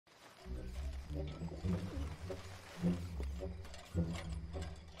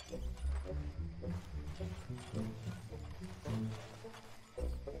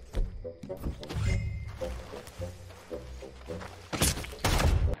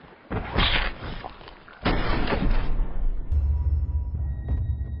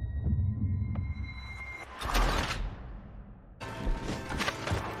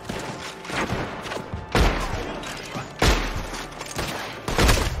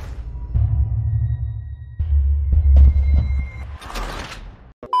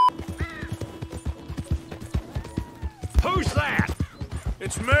Who's that?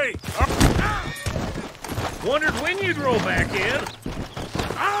 It's me. Wondered when you'd roll back in.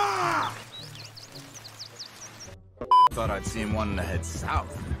 Ah! Thought I'd seen one to head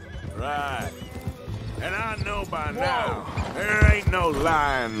south. Right. And I know by now, there ain't no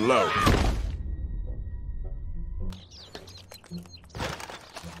lying low.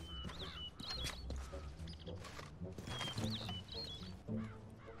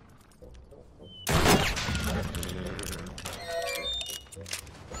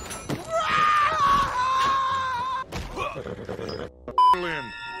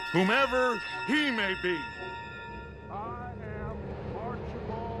 Whomever he may be. I am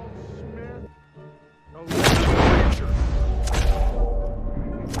Archibald Smith, the Ranger.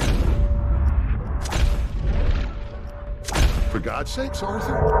 For God's sakes,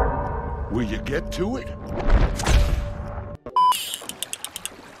 Arthur, will you get to it?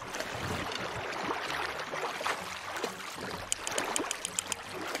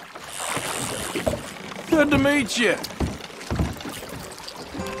 Good to meet you.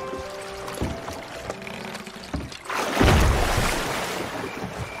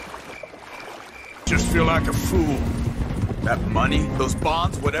 Just feel like a fool. That money, those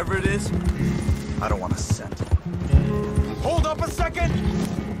bonds, whatever it is, I don't want a cent. Hold up a second!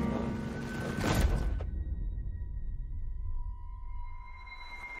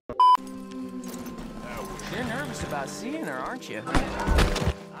 You're nervous about seeing her, aren't you?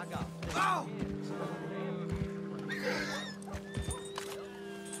 I got this. Oh!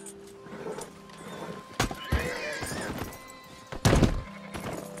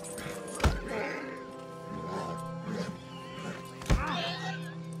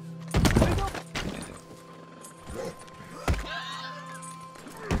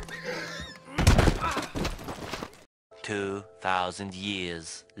 2,000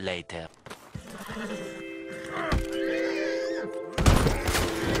 years later.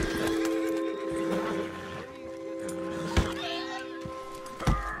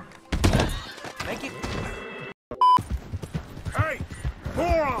 Make it. Hey,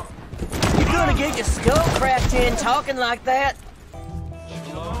 moron! You gonna get your skull cracked in talking like that?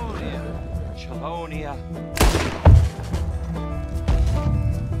 Chalonia. Chalonia.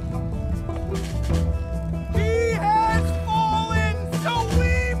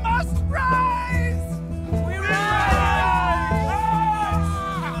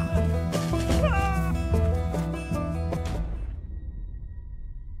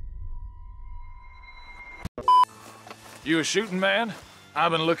 You a shooting man?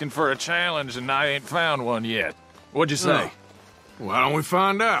 I've been looking for a challenge and I ain't found one yet. What'd you say? Why don't we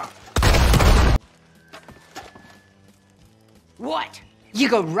find out? What? You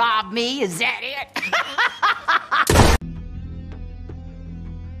gonna rob me? Is that it?